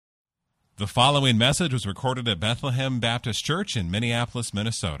The following message was recorded at Bethlehem Baptist Church in Minneapolis,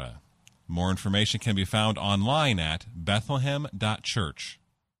 Minnesota. More information can be found online at bethlehem.church.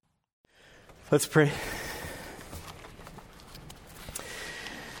 Let's pray.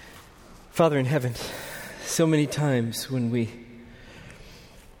 Father in heaven, so many times when we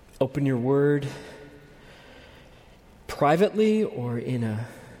open your word privately or in a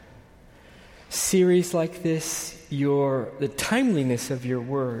series like this, the timeliness of your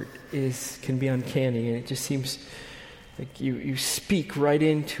word can be uncanny, and it just seems like you speak right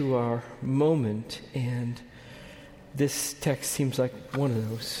into our moment, and this text seems like one of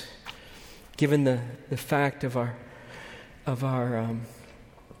those. Given the fact of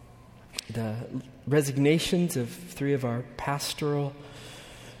the resignations of three of our pastoral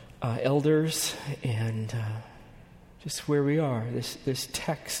elders, and just where we are, this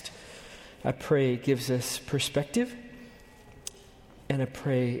text, I pray it gives us perspective, and I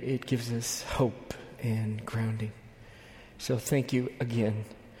pray it gives us hope and grounding. So thank you again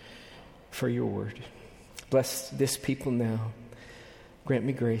for your word. Bless this people now. Grant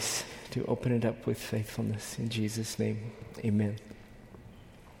me grace to open it up with faithfulness. In Jesus' name, amen.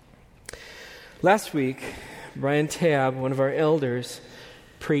 Last week, Brian Tabb, one of our elders,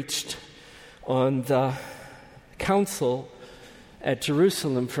 preached on the council at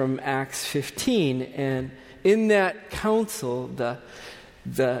Jerusalem from Acts 15. And in that council, the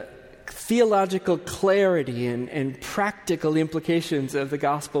theological clarity and practical implications of the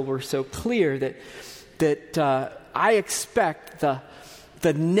gospel were so clear that I expect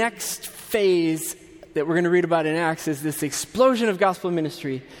the next phase that we're going to read about in Acts is this explosion of gospel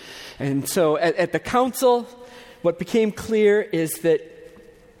ministry. And so at the council, what became clear is that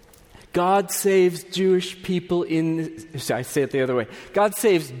God saves Jewish people I say it the other way. God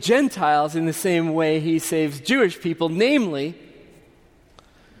saves Gentiles in the same way he saves Jewish people, namely,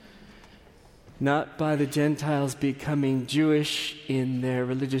 not by the Gentiles becoming Jewish in their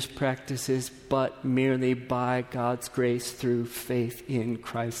religious practices, but merely by God's grace through faith in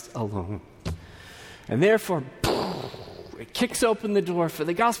Christ alone. And therefore, it kicks open the door for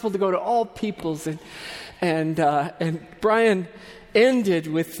the gospel to go to all peoples. And Brian ended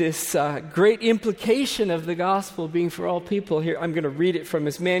with this great implication of the gospel being for all people. Here, I'm going to read it from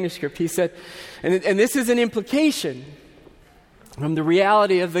his manuscript. He said, and this is an implication from the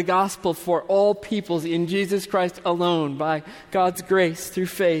reality of the gospel for all peoples in Jesus Christ alone, by God's grace through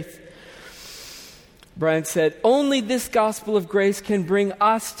faith. Brian said, only this gospel of grace can bring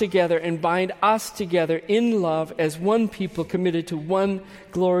us together and bind us together in love as one people committed to one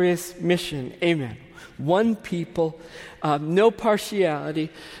glorious mission. Amen. One people, no partiality.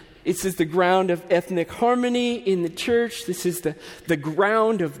 This is the ground of ethnic harmony in the church. This is the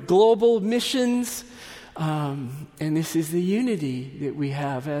ground of global missions. And this is the unity that we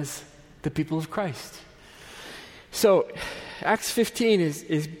have as the people of Christ. So Acts 15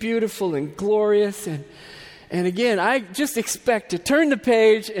 is beautiful and glorious. And again, I just expect to turn the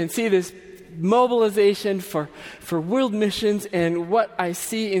page and see this mobilization for world missions, and what I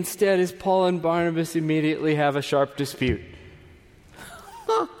see instead is Paul and Barnabas immediately have a sharp dispute.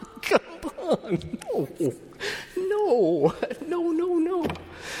 Oh, come on. No.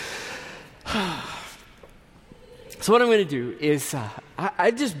 So what I'm going to do is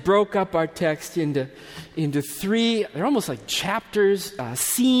I just broke up our text into three, they're almost like chapters,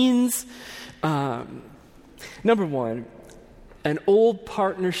 scenes. Number one, an old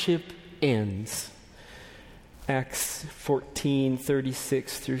partnership ends. Acts 14,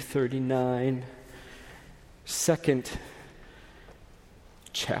 36 through 39. Second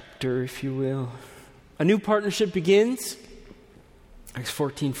chapter, if you will. A new partnership begins. Acts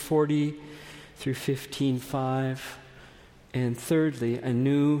 14, 40 through 15, 5. And thirdly, a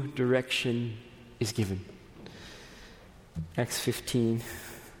new direction is given. Acts 15,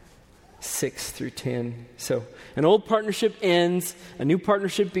 6 through 10. So, an old partnership ends, a new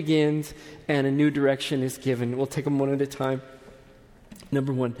partnership begins, and a new direction is given. We'll take them one at a time.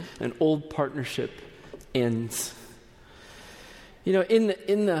 Number one, an old partnership ends. You know, in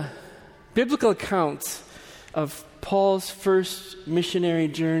the biblical accounts of Paul's first missionary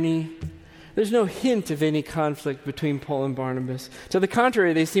journey, there's no hint of any conflict between Paul and Barnabas. To the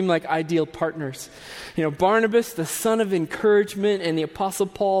contrary, they seem like ideal partners. You know, Barnabas, the son of encouragement, and the Apostle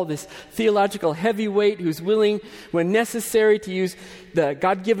Paul, this theological heavyweight who's willing, when necessary, to use the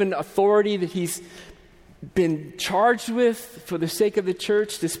God-given authority that he's been charged with for the sake of the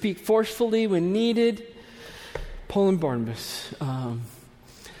church, to speak forcefully when needed. Paul and Barnabas.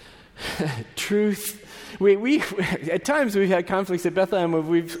 Truth. We at times we've had conflicts at Bethlehem where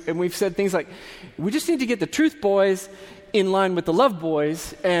we've said things like, we just need to get the truth, boys, in line with the love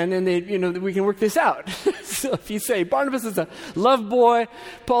boys, and then we can work this out. So if you say Barnabas is a love boy,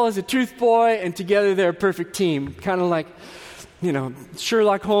 Paul is a truth boy, and together they're a perfect team, kind of like,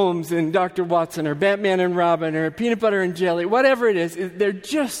 Sherlock Holmes and Dr. Watson, or Batman and Robin, or Peanut Butter and Jelly, whatever it is, they're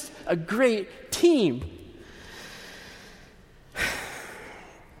just a great team.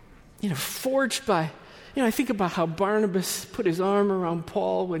 Forged by, I think about how Barnabas put his arm around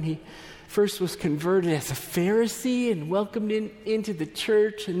Paul when he first was converted as a Pharisee and welcomed into the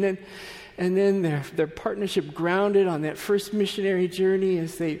church, and then their partnership grounded on that first missionary journey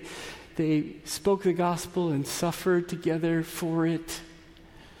as they spoke the gospel and suffered together for it.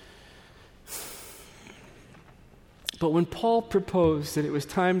 But when Paul proposed that it was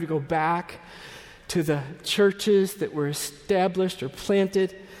time to go back to the churches that were established or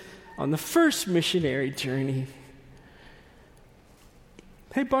planted on the first missionary journey,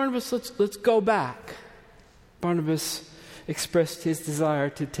 hey, Barnabas, let's go back. Barnabas expressed his desire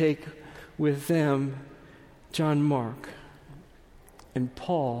to take with them John Mark, and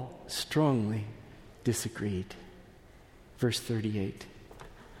Paul strongly disagreed. Verse 38.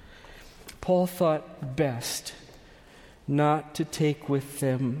 Paul thought best not to take with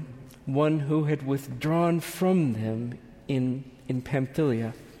them one who had withdrawn from them in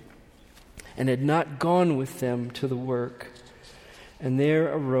Pamphylia and had not gone with them to the work. And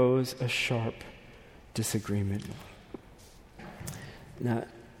there arose a sharp disagreement. Now,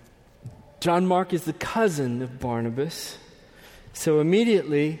 John Mark is the cousin of Barnabas, so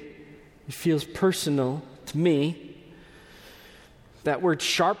immediately it feels personal to me. That word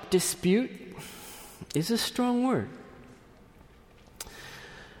sharp dispute is a strong word.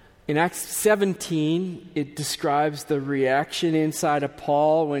 In Acts 17, it describes the reaction inside of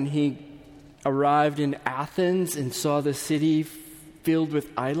Paul when he arrived in Athens and saw the city filled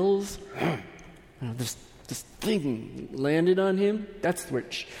with idols. This thing landed on him. That's where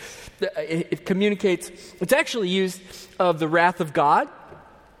it communicates. It's actually used of the wrath of God.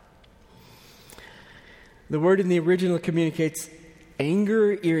 The word in the original communicates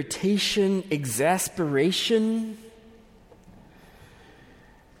anger, irritation, exasperation.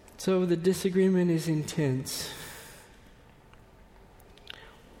 So the disagreement is intense.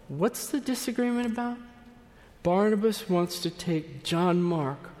 What's the disagreement about? Barnabas wants to take John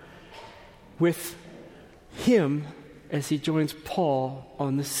Mark with him as he joins Paul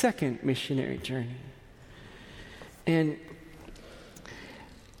on the second missionary journey. And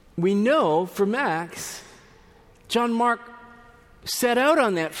we know from Acts, John Mark set out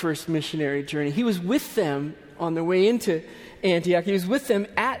on that first missionary journey. He was with them on the way into Antioch. He was with them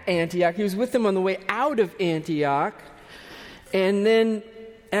at Antioch. He was with them on the way out of Antioch. And then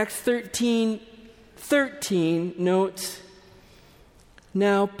Acts 13 notes,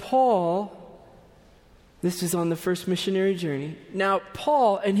 now Paul, this is on the first missionary journey, now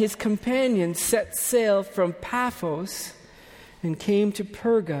Paul and his companions set sail from Paphos and came to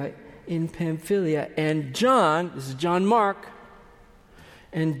Perga in Pamphylia. And John, this is John Mark,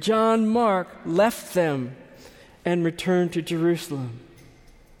 and John Mark left them and returned to Jerusalem.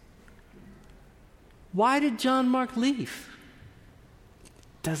 Why did John Mark leave?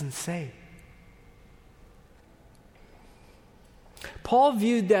 Doesn't say. Paul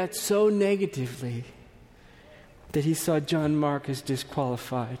viewed that so negatively that he saw John Mark as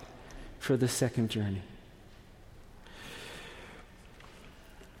disqualified for the second journey.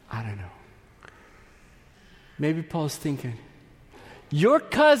 I don't know. Maybe Paul's thinking, your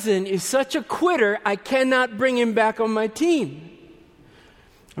cousin is such a quitter, I cannot bring him back on my team.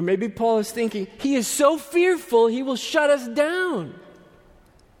 Or maybe Paul is thinking, he is so fearful, he will shut us down.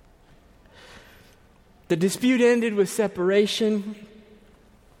 The dispute ended with separation.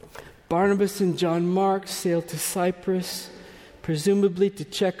 Barnabas and John Mark sailed to Cyprus, presumably to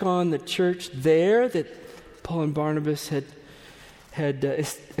check on the church there that Paul and Barnabas had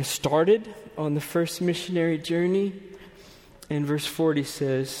started on the first missionary journey. And verse 40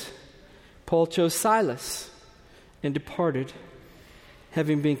 says, Paul chose Silas and departed,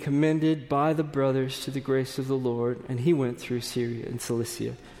 having been commended by the brothers to the grace of the Lord, and he went through Syria and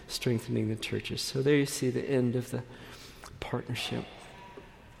Cilicia, strengthening the churches. So there you see the end of the partnership.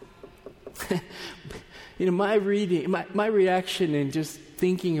 My reading, my reaction in just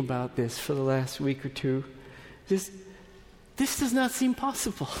thinking about this for the last week or two, this does not seem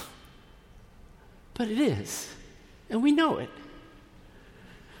possible. But it is. And we know it.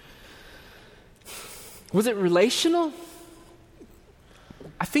 Was it relational?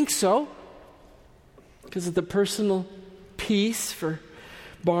 I think so. Because of the personal piece for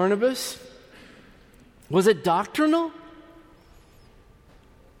Barnabas. Was it doctrinal?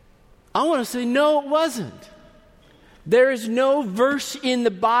 I want to say no, it wasn't. There is no verse in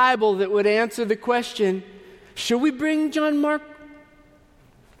the Bible that would answer the question, should we bring John Mark?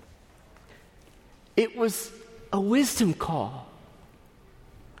 It was a wisdom call.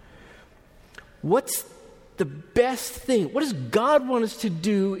 What's the best thing? What does God want us to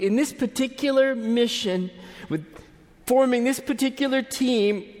do in this particular mission with forming this particular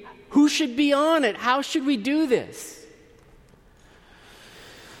team? Who should be on it? How should we do this?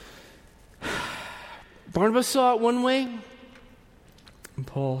 Barnabas saw it one way, and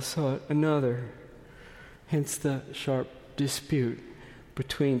Paul saw it another. Hence the sharp dispute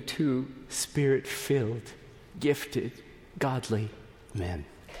between two Spirit-filled, gifted, godly men.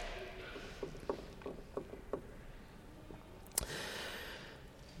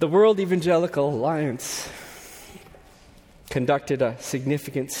 The World Evangelical Alliance conducted a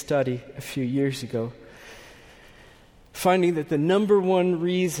significant study a few years ago, finding that the number one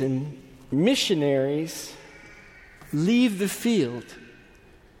reason missionaries leave the field,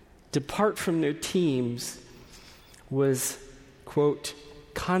 depart from their teams, was, quote,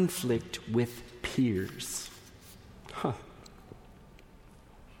 conflict with peers.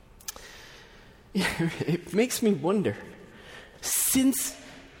 It makes me wonder, since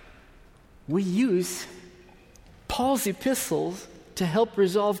we use Paul's epistles to help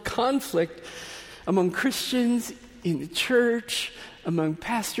resolve conflict among Christians in the church, among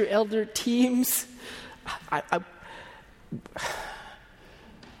pastor-elder teams,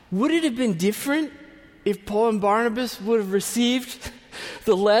 would it have been different if Paul and Barnabas would have received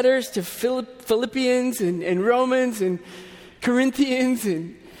the letters to Philippians and Romans and Corinthians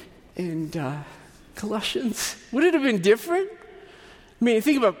and Colossians? Would it have been different?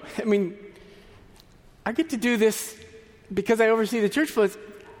 I get to do this because I oversee the church floats.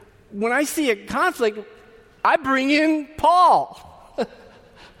 When I see a conflict, I bring in Paul.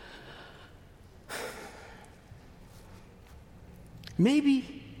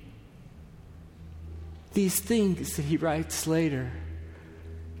 Maybe these things that he writes later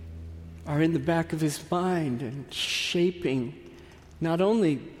are in the back of his mind and shaping not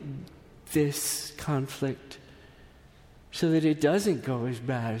only this conflict so that it doesn't go as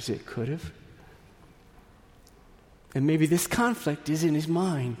bad as it could have. And maybe this conflict is in his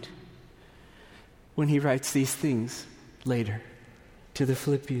mind when he writes these things later to the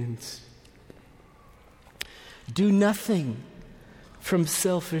Philippians. Do nothing from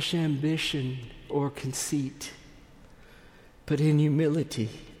selfish ambition or conceit, but in humility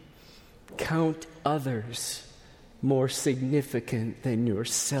count others more significant than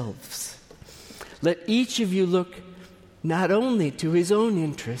yourselves. Let each of you look not only to his own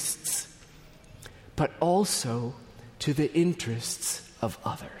interests, but also to the interests of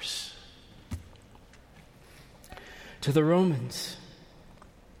others. To the Romans,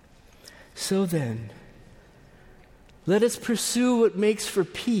 so then, let us pursue what makes for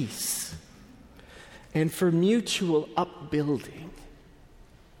peace and for mutual upbuilding.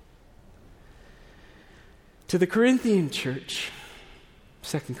 To the Corinthian church,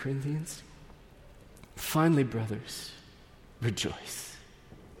 2 Corinthians, finally, brothers, rejoice.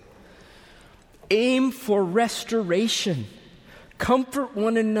 Aim for restoration. Comfort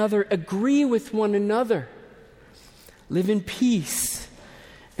one another. Agree with one another. Live in peace.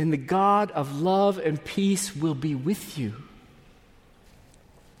 And the God of love and peace will be with you.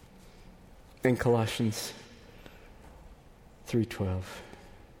 In Colossians 3:12.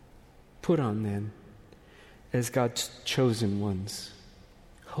 Put on then, as God's chosen ones,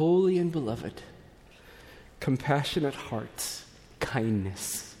 holy and beloved, compassionate hearts,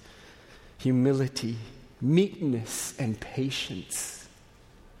 kindness, humility, meekness, and patience,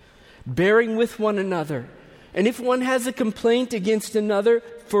 bearing with one another, and if one has a complaint against another,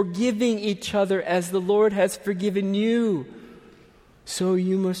 forgiving each other as the Lord has forgiven you, so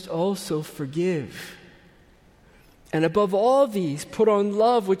you must also forgive. And above all these, put on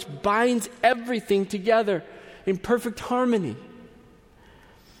love, which binds everything together in perfect harmony.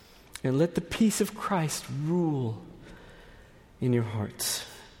 And let the peace of Christ rule in your hearts,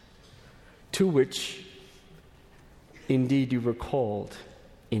 to which indeed you were called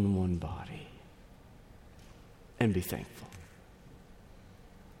in one body. And be thankful.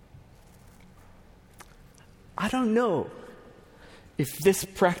 I don't know if this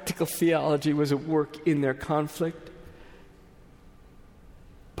practical theology was at work in their conflict,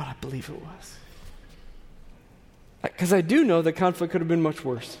 but I believe it was. Because I do know the conflict could have been much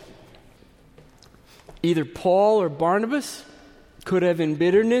worse. Either Paul or Barnabas could have, in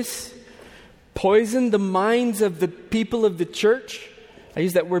bitterness, poisoned the minds of the people of the church. I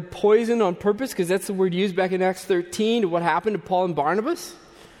use that word poison on purpose because that's the word used back in Acts 13 to what happened to Paul and Barnabas.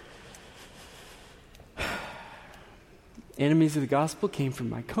 enemies of the gospel came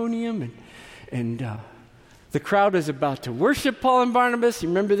from Iconium, and the crowd is about to worship Paul and Barnabas. You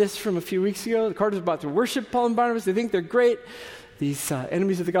remember this from a few weeks ago? The crowd is about to worship Paul and Barnabas. They think they're great. These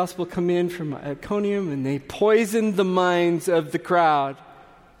enemies of the gospel come in from Iconium, and they poison the minds of the crowd.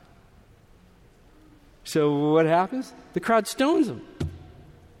 So what happens? The crowd stones them.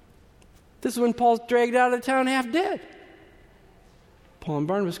 This is when Paul's dragged out of town half dead. Paul and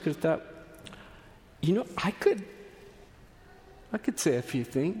Barnabas could have thought, I could say a few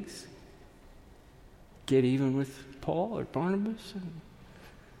things. Get even with Paul or Barnabas.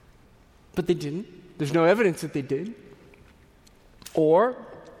 But they didn't. There's no evidence that they did. Or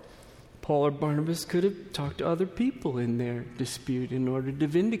Paul or Barnabas could have talked to other people in their dispute in order to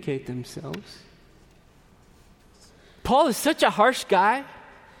vindicate themselves. Paul is such a harsh guy.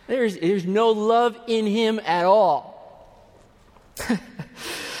 There's no love in him at all. How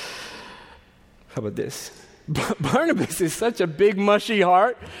about this? Barnabas is such a big, mushy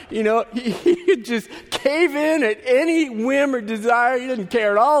heart. He could just cave in at any whim or desire. He doesn't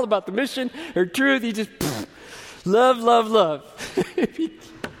care at all about the mission or truth. He just, love, love, love.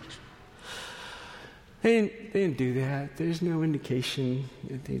 They didn't do that. There's no indication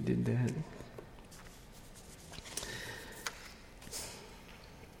that they did that.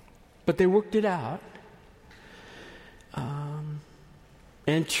 But they worked it out.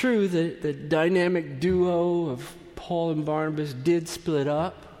 And true, the dynamic duo of Paul and Barnabas did split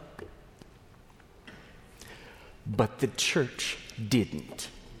up. But the church didn't.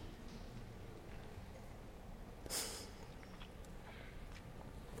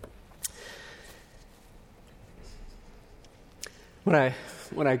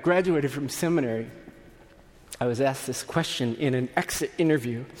 When I graduated from seminary, I was asked this question in an exit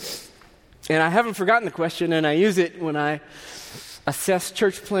interview. And I haven't forgotten the question, and I use it when I assess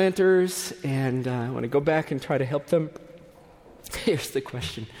church planters and when I go back and try to help them. Here's the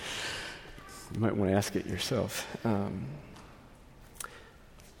question. You might want to ask it yourself.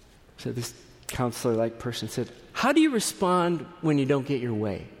 So this counselor-like person said, how do you respond when you don't get your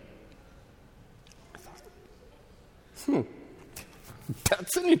way? I thought,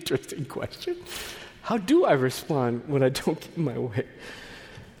 that's an interesting question. How do I respond when I don't get my way?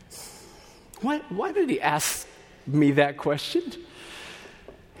 Why did he ask me that question?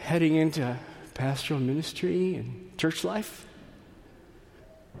 Heading into pastoral ministry and church life?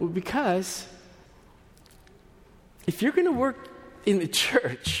 Well, because if you're going to work in the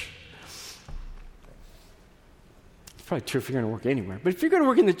church, it's probably true if you're going to work anywhere, but if you're going to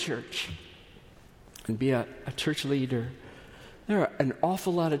work in the church and be a church leader, there are an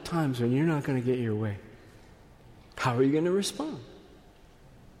awful lot of times when you're not going to get your way. How are you going to respond?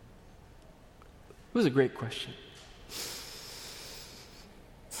 It was a great question.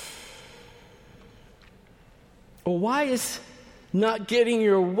 Well, why is not getting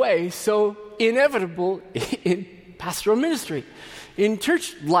your way so inevitable in pastoral ministry, in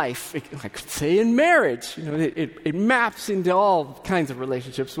church life? I could say in marriage. It maps into all kinds of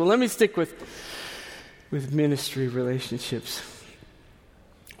relationships. Well, let me stick with ministry relationships.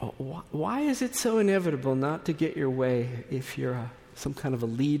 Why is it so inevitable not to get your way if you're some kind of a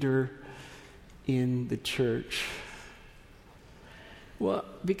leader in the church? Well,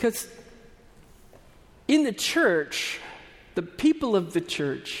 because in the church, the people of the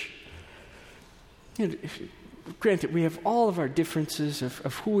church, granted, we have all of our differences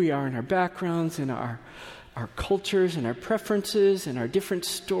of who we are and our backgrounds and our cultures and our preferences and our different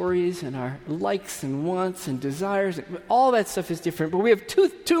stories and our likes and wants and desires. All that stuff is different, but we have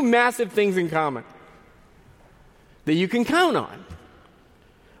two massive things in common that you can count on.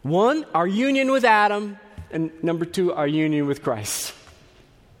 One, our union with Adam, and number two, our union with Christ.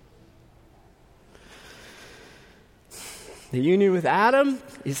 The union with Adam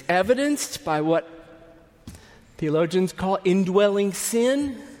is evidenced by what theologians call indwelling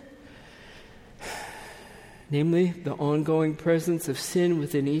sin, namely the ongoing presence of sin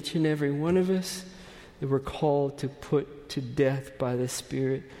within each and every one of us that we're called to put to death by the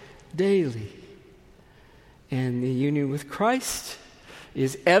Spirit daily. And the union with Christ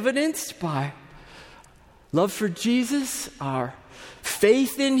is evidenced by love for Jesus, our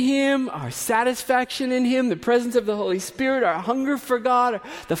faith in Him, our satisfaction in Him, the presence of the Holy Spirit, our hunger for God,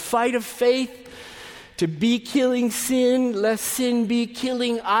 the fight of faith to be killing sin, lest sin be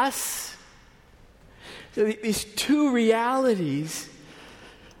killing us. So these two realities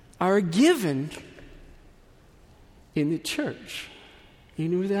are given in the church.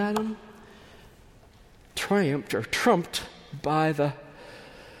 Union with Adam, triumphed or trumped by the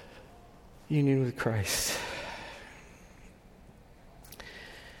union with Christ.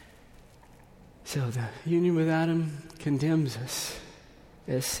 So the union with Adam condemns us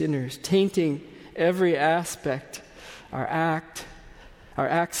as sinners, tainting every aspect, our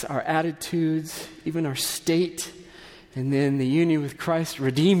acts, our attitudes, even our state. And then the union with Christ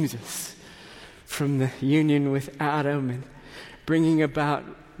redeems us from the union with Adam and bringing about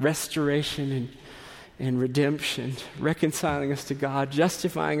restoration and redemption, reconciling us to God,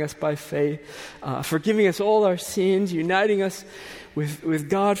 justifying us by faith, forgiving us all our sins, uniting us with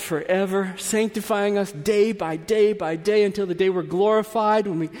God forever, sanctifying us day by day by day until the day we're glorified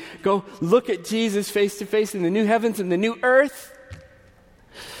when we go look at Jesus face to face in the new heavens and the new earth.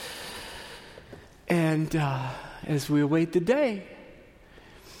 And as we await the day,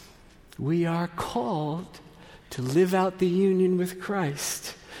 we are called to live out the union with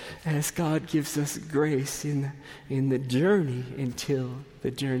Christ as God gives us grace in the journey until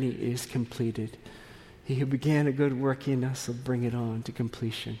the journey is completed. He who began a good work in us will bring it on to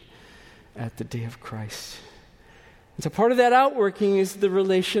completion at the day of Christ. And so part of that outworking is the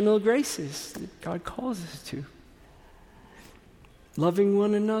relational graces that God calls us to. Loving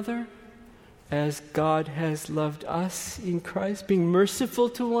one another as God has loved us in Christ, being merciful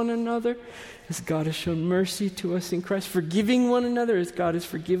to one another as God has shown mercy to us in Christ, forgiving one another as God has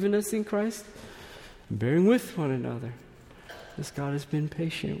forgiven us in Christ, and bearing with one another as God has been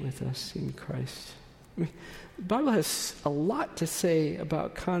patient with us in Christ. I mean, the Bible has a lot to say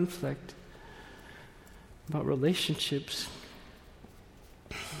about conflict, about relationships.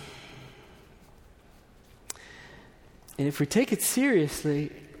 And if we take it seriously,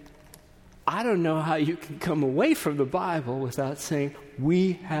 I don't know how you can come away from the Bible without saying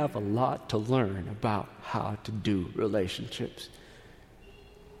we have a lot to learn about how to do relationships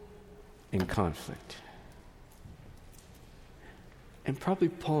in conflict. And probably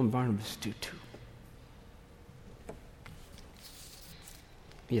Paul and Barnabas do too.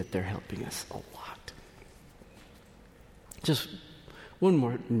 Yet they're helping us a lot. Just one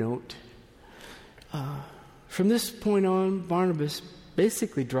more note. From this point on, Barnabas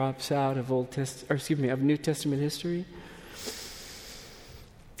basically drops out of New Testament history,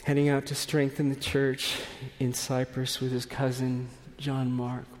 heading out to strengthen the church in Cyprus with his cousin John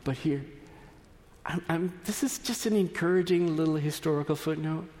Mark. But here, this is just an encouraging little historical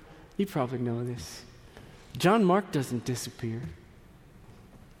footnote. You probably know this. John Mark doesn't disappear.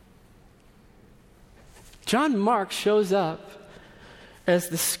 John Mark shows up as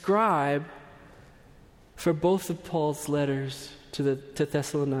the scribe for both of Paul's letters to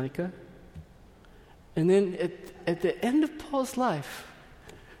Thessalonica. And then at the end of Paul's life,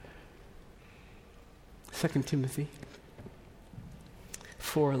 2 Timothy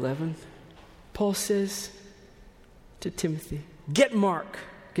 4:11, Paul says to Timothy, get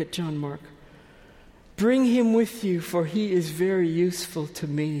John Mark. Bring him with you, for he is very useful to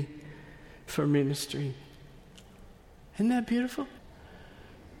me for ministry. Isn't that beautiful?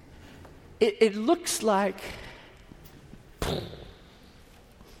 It looks like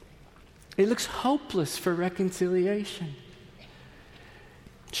it looks hopeless for reconciliation.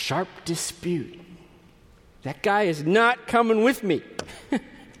 Sharp dispute. That guy is not coming with me.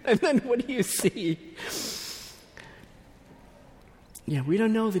 And then what do you see? Yeah, we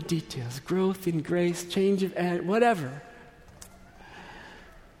don't know the details. Growth in grace, change of attitude, whatever.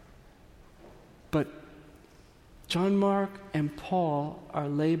 But John Mark and Paul are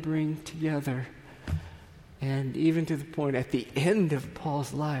laboring together. And even to the point at the end of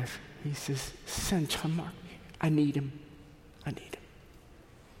Paul's life, he says, send John Mark. I need him.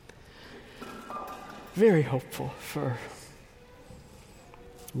 Very hopeful for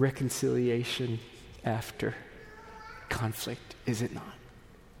reconciliation after conflict, is it not?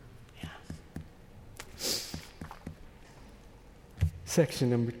 Yeah. Section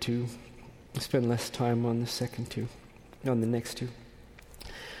number 2. We'll spend less time on the next two.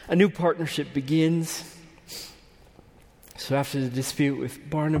 A new partnership begins. So after the dispute with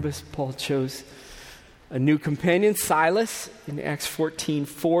Barnabas, Paul chose a new companion, Silas, in Acts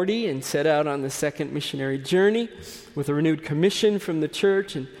 14:40, and set out on the second missionary journey with a renewed commission from the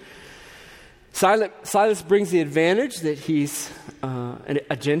church. And Silas brings the advantage that he's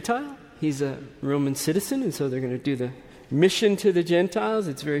a Gentile. He's a Roman citizen, and so they're going to do the mission to the Gentiles.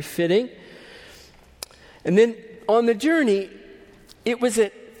 It's very fitting. And then on the journey, it was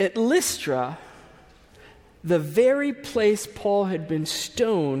at Lystra, the very place Paul had been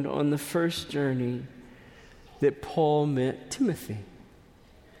stoned on the first journey, that Paul met Timothy.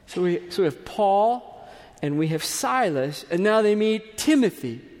 So we have Paul and we have Silas, and now they meet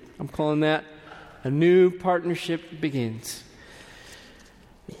Timothy. I'm calling that a new partnership begins.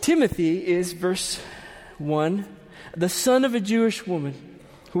 Timothy is, verse 1, the son of a Jewish woman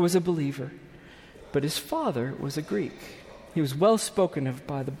who was a believer, but his father was a Greek. He was well spoken of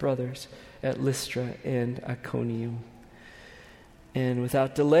by the brothers at Lystra and Iconium. And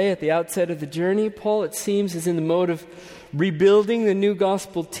without delay, at the outset of the journey, Paul, it seems, is in the mode of rebuilding the new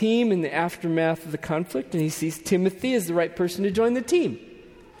gospel team in the aftermath of the conflict, and he sees Timothy as the right person to join the team.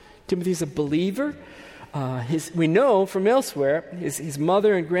 Timothy's a believer. We know from elsewhere, his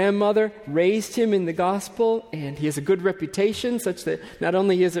mother and grandmother raised him in the gospel, and he has a good reputation, such that not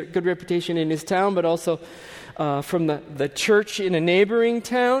only he has a good reputation in his town, but also from the church in a neighboring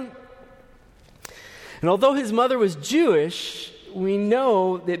town. And although his mother was Jewish, we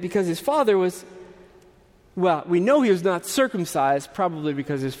know that because his father was, we know he was not circumcised, probably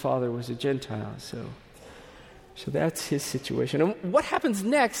because his father was a Gentile. So that's his situation. And what happens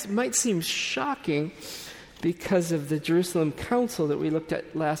next might seem shocking because of the Jerusalem Council that we looked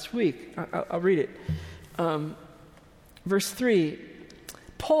at last week. I'll read it. Verse 3,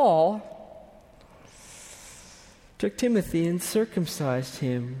 Paul took Timothy and circumcised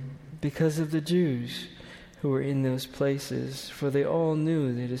him because of the Jews who were in those places, for they all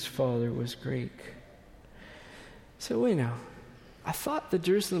knew that his father was Greek. So wait now, I thought the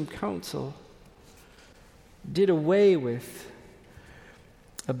Jerusalem Council did away with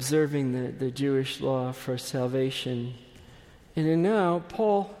observing the Jewish law for salvation. And then now,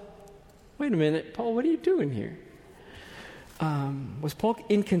 Paul, wait a minute, Paul, what are you doing here? Was Paul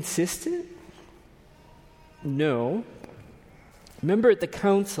inconsistent? No. Remember at the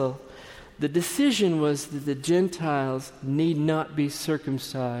council, the decision was that the Gentiles need not be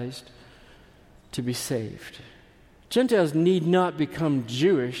circumcised to be saved. Gentiles need not become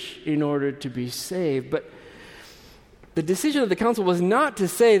Jewish in order to be saved. But the decision of the council was not to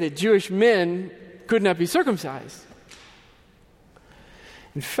say that Jewish men could not be circumcised.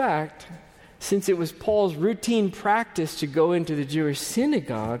 In fact, since it was Paul's routine practice to go into the Jewish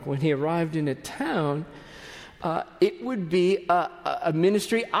synagogue when he arrived in a town, it would be a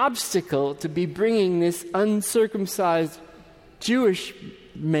ministry obstacle to be bringing this uncircumcised Jewish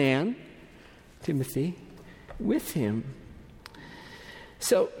man, Timothy, with him.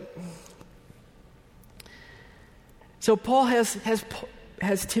 So Paul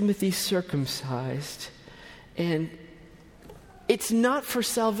has Timothy circumcised, and it's not for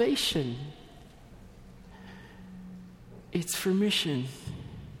salvation. It's for mission.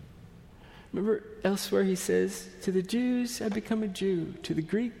 Remember elsewhere he says, to the Jews I become a Jew, to the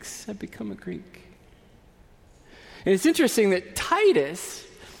Greeks I become a Greek. And it's interesting that Titus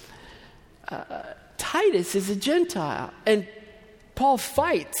is a Gentile, and Paul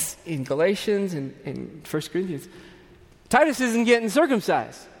fights in Galatians and 1 Corinthians. Titus isn't getting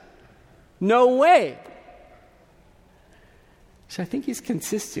circumcised. No way. So I think he's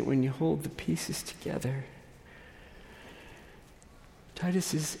consistent when you hold the pieces together.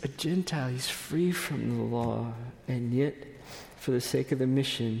 Titus is a Gentile. He's free from the law. And yet, for the sake of the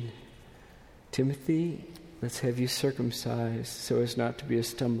mission, Timothy, let's have you circumcised so as not to be a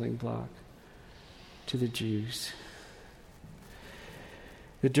stumbling block to the Jews.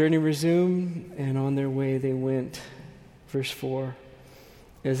 The journey resumed, and on their way they went. Verse 4.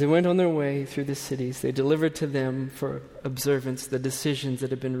 As they went on their way through the cities, they delivered to them for observance the decisions that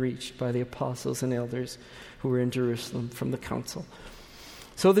had been reached by the apostles and elders who were in Jerusalem from the council.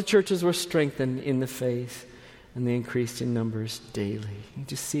 So the churches were strengthened in the faith, and they increased in numbers daily. You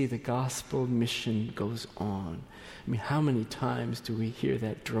just see the gospel mission goes on. I mean, how many times do we hear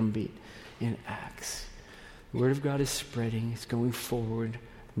that drumbeat in Acts? The word of God is spreading. It's going forward.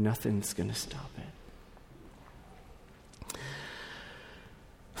 Nothing's going to stop it.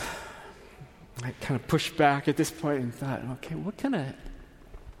 I kind of pushed back at this point and thought, okay, what kind of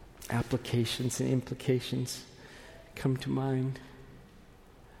applications and implications come to mind?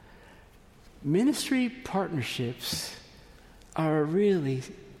 Ministry partnerships are a really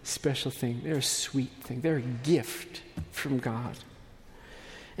special thing. They're a sweet thing. They're a gift from God.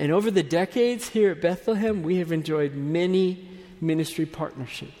 And over the decades here at Bethlehem, we have enjoyed many ministry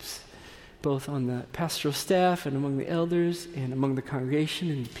partnerships, both on the pastoral staff and among the elders and among the congregation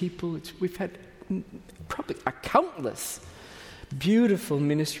and the people. We've had probably countless beautiful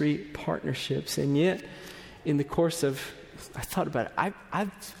ministry partnerships. And yet, in the course of, I thought about it,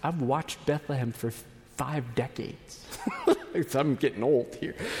 I've watched Bethlehem for 5 decades. I'm getting old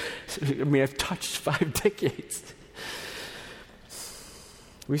here. I mean, I've touched 5 decades.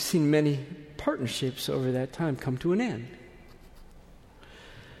 We've seen many partnerships over that time come to an end.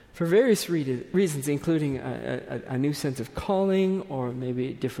 For various reasons, including a new sense of calling, or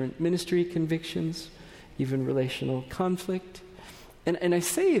maybe different ministry convictions, even relational conflict. And I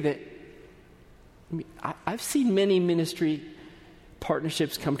say that, I mean, I've seen many ministry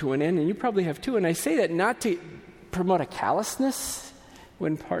partnerships come to an end, and you probably have too. And I say that not to promote a callousness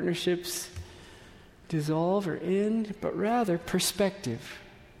when partnerships dissolve or end, but rather perspective.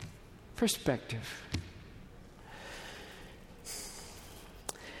 Perspective.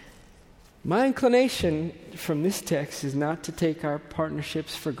 My inclination from this text is not to take our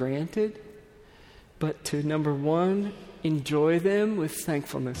partnerships for granted, but to, number one, enjoy them with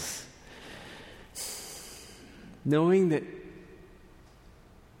thankfulness, knowing that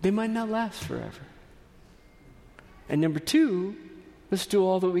they might not last forever. And number two, let's do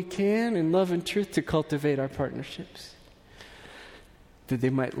all that we can in love and truth to cultivate our partnerships, that they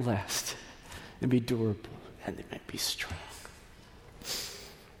might last and be durable and they might be strong.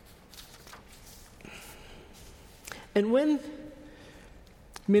 And when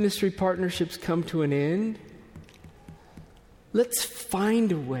ministry partnerships come to an end, let's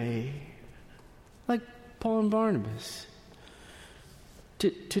find a way, like Paul and Barnabas, to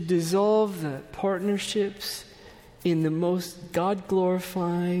dissolve the partnerships in the most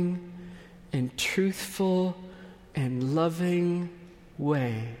God-glorifying and truthful and loving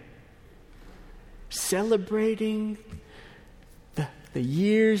way, celebrating the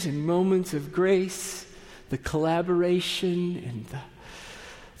years and moments of grace, the collaboration and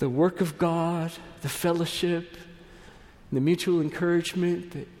the work of God, the fellowship, the mutual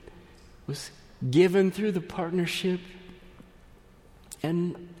encouragement that was given through the partnership,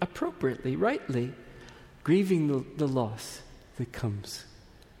 and appropriately, rightly, grieving the loss that comes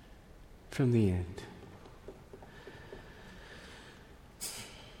from the end.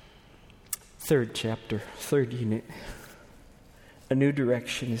 Third chapter, third unit. A new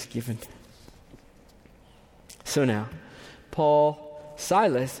direction is given. So now, Paul,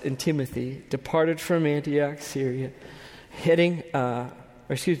 Silas, and Timothy departed from Antioch, Syria,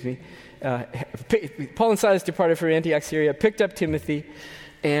 Paul and Silas departed from Antioch, Syria, picked up Timothy,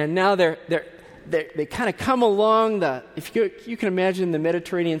 and now they kind of come along if you can imagine the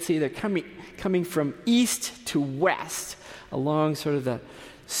Mediterranean Sea, they're coming from east to west along sort of the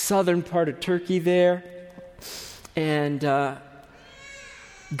southern part of Turkey there, and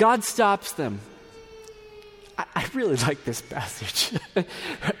God stops them. I really like this passage.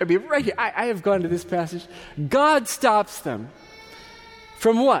 I mean, right here, I have gone to this passage. God stops them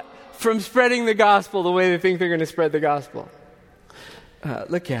from what? From spreading the gospel the way they think they're going to spread the gospel.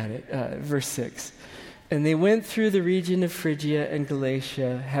 Look at it, verse 6. And they went through the region of Phrygia and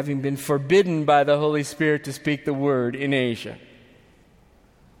Galatia, having been forbidden by the Holy Spirit to speak the word in Asia.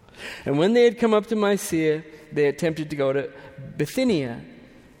 And when they had come up to Mysia, they attempted to go to Bithynia,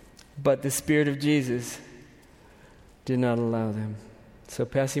 but the Spirit of Jesus did not allow them. So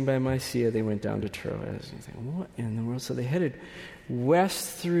passing by Mysia, they went down to Troas. You think, what in the world? So they headed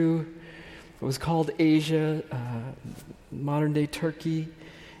west through what was called Asia, modern-day Turkey,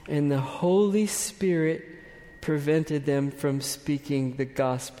 and the Holy Spirit prevented them from speaking the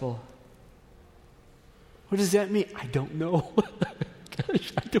gospel. What does that mean? I don't know.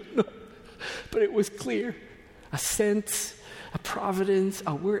 Gosh, I don't know. But it was clear. A sense, a providence,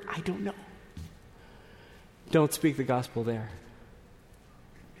 a word, I don't know. Don't speak the gospel there.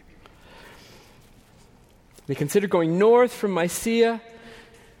 They considered going north from Mysia,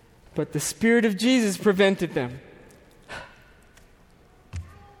 but the Spirit of Jesus prevented them.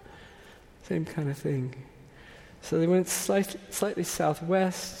 Same kind of thing. So they went slightly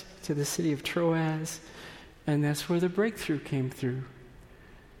southwest to the city of Troas, and that's where the breakthrough came through.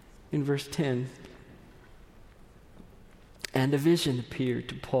 In verse 10, and a vision appeared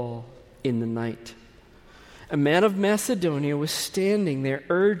to Paul in the night. A man of Macedonia was standing there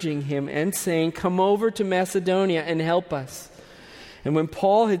urging him and saying, "Come over to Macedonia and help us." And when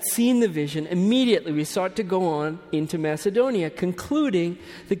Paul had seen the vision, immediately we sought to go on into Macedonia, concluding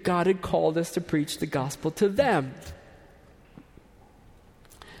that God had called us to preach the gospel to them.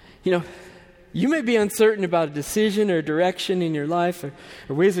 You know, you may be uncertain about a decision or direction in your life,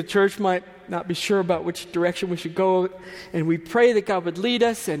 or ways the church might not be sure about which direction we should go, and we pray that God would lead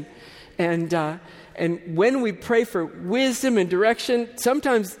us, and when we pray for wisdom and direction,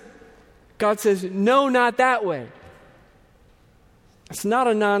 sometimes God says, "No, not that way." It's not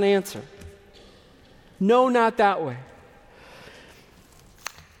a non-answer. No, not that way.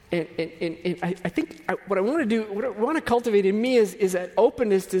 And I think what I want to do, what I want to cultivate in me is that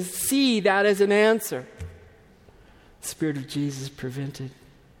openness to see that as an answer. The Spirit of Jesus prevented.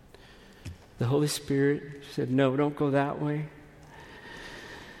 The Holy Spirit said, "No, don't go that way."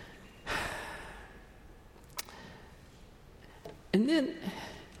 And then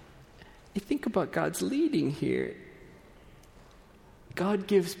you think about God's leading here. God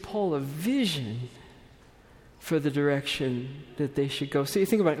gives Paul a vision for the direction that they should go. So you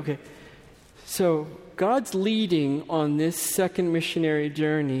think about it, okay, so God's leading on this second missionary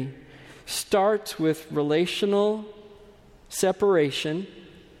journey starts with relational separation.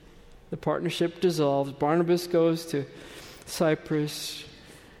 The partnership dissolves. Barnabas goes to Cyprus.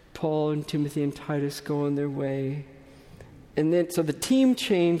 Paul and Timothy and Titus go on their way. And then, so the team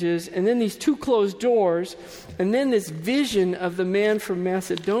changes, and then these two closed doors, and then this vision of the man from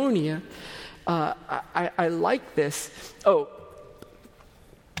Macedonia. I like this.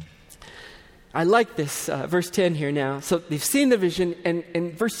 I like this, verse 10 here now. So they've seen the vision,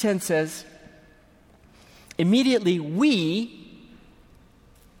 and verse 10 says, immediately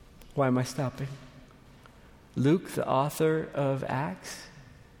why am I stopping? Luke, the author of Acts,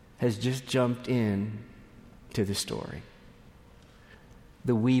 has just jumped in to the story.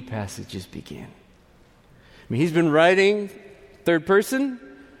 The we passages begin. I mean, he's been writing third person.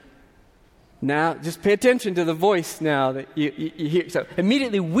 Now, just pay attention to the voice now that you hear. So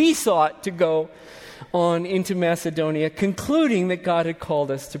immediately we sought to go on into Macedonia, concluding that God had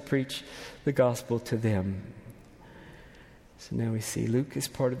called us to preach the gospel to them. So now we see Luke is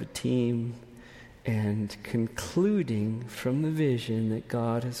part of a team and concluding from the vision that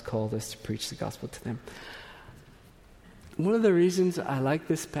God has called us to preach the gospel to them. One of the reasons I like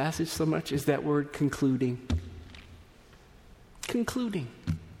this passage so much is that word concluding. Concluding.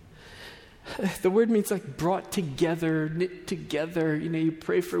 The word means like brought together, knit together. You know, you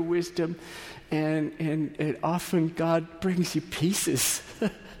pray for wisdom, and often God brings you pieces.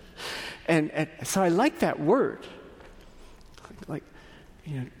 and so I like that word. Like,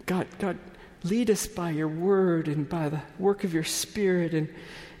 you know, God, lead us by your word and by the work of your Spirit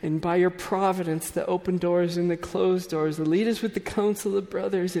and by your providence, the open doors and the closed doors. And lead us with the counsel of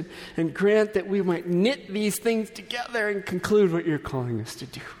brothers and grant that we might knit these things together and conclude what you're calling us to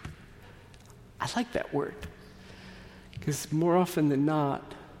do. I like that word because more often than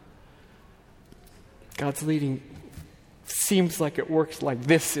not, God's leading seems like it works like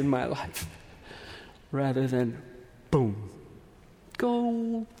this in my life rather than boom,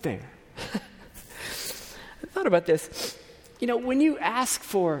 go there. I thought about this. You know, when you ask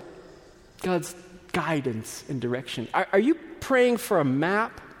for God's guidance and direction, are you praying for a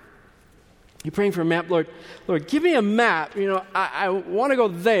map? You're praying for a map, Lord, give me a map. You know, I want to go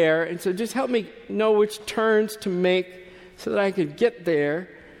there, and so just help me know which turns to make so that I can get there.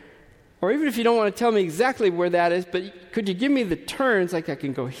 Or even if you don't want to tell me exactly where that is, but could you give me the turns, like I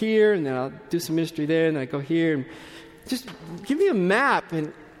can go here, and then I'll do some ministry there, and then I go here. And just give me a map,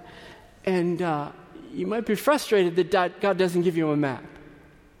 and you might be frustrated that God doesn't give you a map.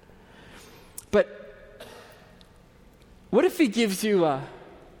 But what if he gives you a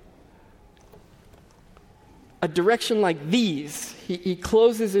direction like these? He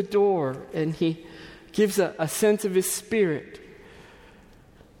closes a door and he gives a sense of his Spirit.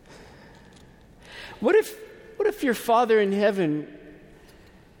 What if your Father in heaven,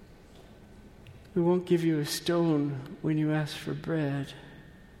 who won't give you a stone when you ask for bread,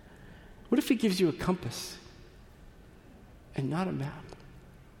 what if he gives you a compass and not a map?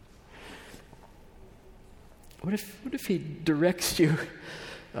 What if he directs you?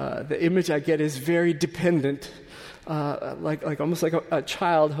 The image I get is very dependent, like almost like a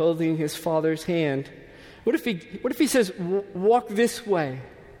child holding his father's hand. What if he says, walk this way,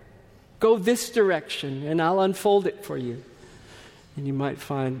 go this direction, and I'll unfold it for you? And you might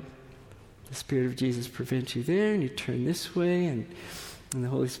find the Spirit of Jesus prevents you there, and you turn this way, and the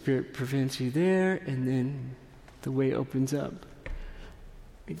Holy Spirit prevents you there, and then the way opens up.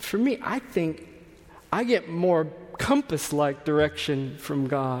 For me, I think I get more compass-like direction from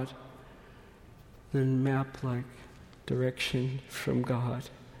God than map-like direction from God.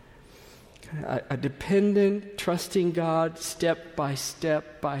 A dependent, trusting God, step by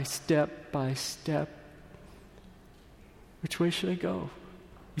step by step by step. Which way should I go?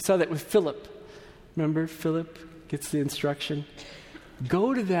 We saw that with Philip. Remember, Philip gets the instruction.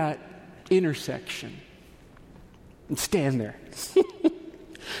 Go to that intersection and stand there.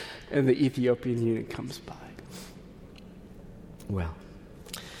 And the Ethiopian eunuch comes by. Well,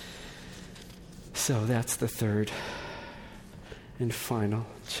 so that's the third and final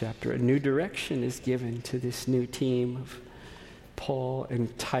chapter. A new direction is given to this new team of Paul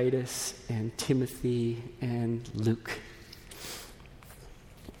and Titus and Timothy and Luke.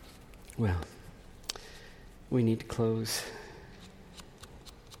 Well, we need to close.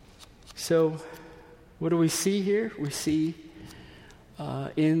 So, what do we see here? We see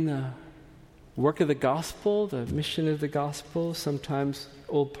in the work of the gospel, the mission of the gospel, sometimes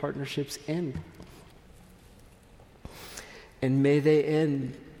old partnerships end. And may they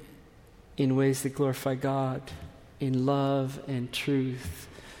end in ways that glorify God, in love and truth,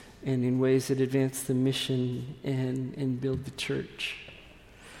 and in ways that advance the mission and build the church.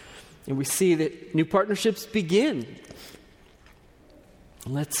 And we see that new partnerships begin.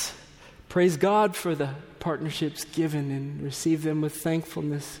 Let's praise God for the partnerships given and receive them with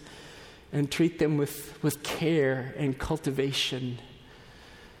thankfulness and treat them with care and cultivation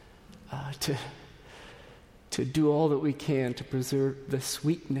to do all that we can to preserve the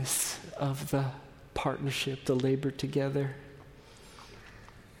sweetness of the partnership, the labor together.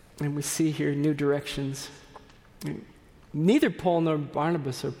 And we see here new directions. Neither Paul nor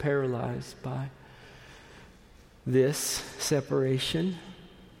Barnabas are paralyzed by this separation.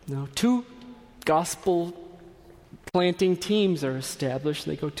 No, two gospel planting teams are established.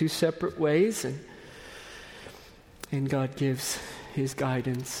 They go two separate ways, and God gives his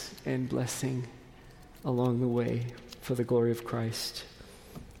guidance and blessing along the way for the glory of Christ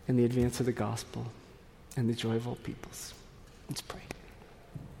and the advance of the gospel and the joy of all peoples. Let's pray.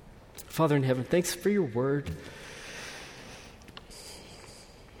 Father in heaven, thanks for your word.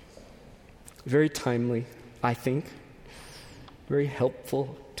 Very timely, I think. Very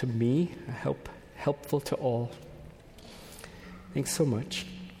helpful to me, helpful to all. Thanks so much.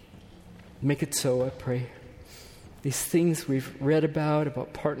 Make it so, I pray. These things we've read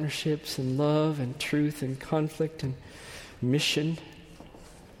about partnerships and love and truth and conflict and mission,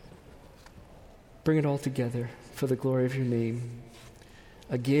 bring it all together for the glory of your name.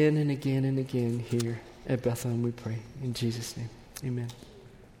 Again and again and again here at Bethlehem we pray. In Jesus' name, amen.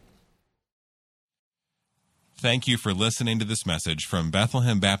 Thank you for listening to this message from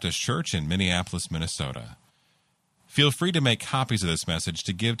Bethlehem Baptist Church in Minneapolis, Minnesota. Feel free to make copies of this message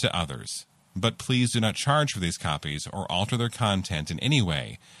to give to others, but please do not charge for these copies or alter their content in any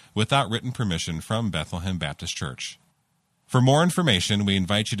way without written permission from Bethlehem Baptist Church. For more information, we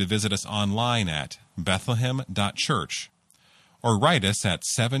invite you to visit us online at bethlehem.church or write us at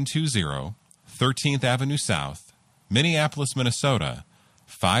 720 13th Avenue South, Minneapolis, Minnesota,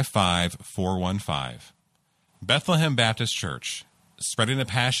 55415. Bethlehem Baptist Church, spreading a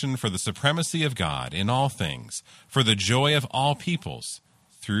passion for the supremacy of God in all things, for the joy of all peoples,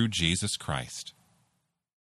 through Jesus Christ.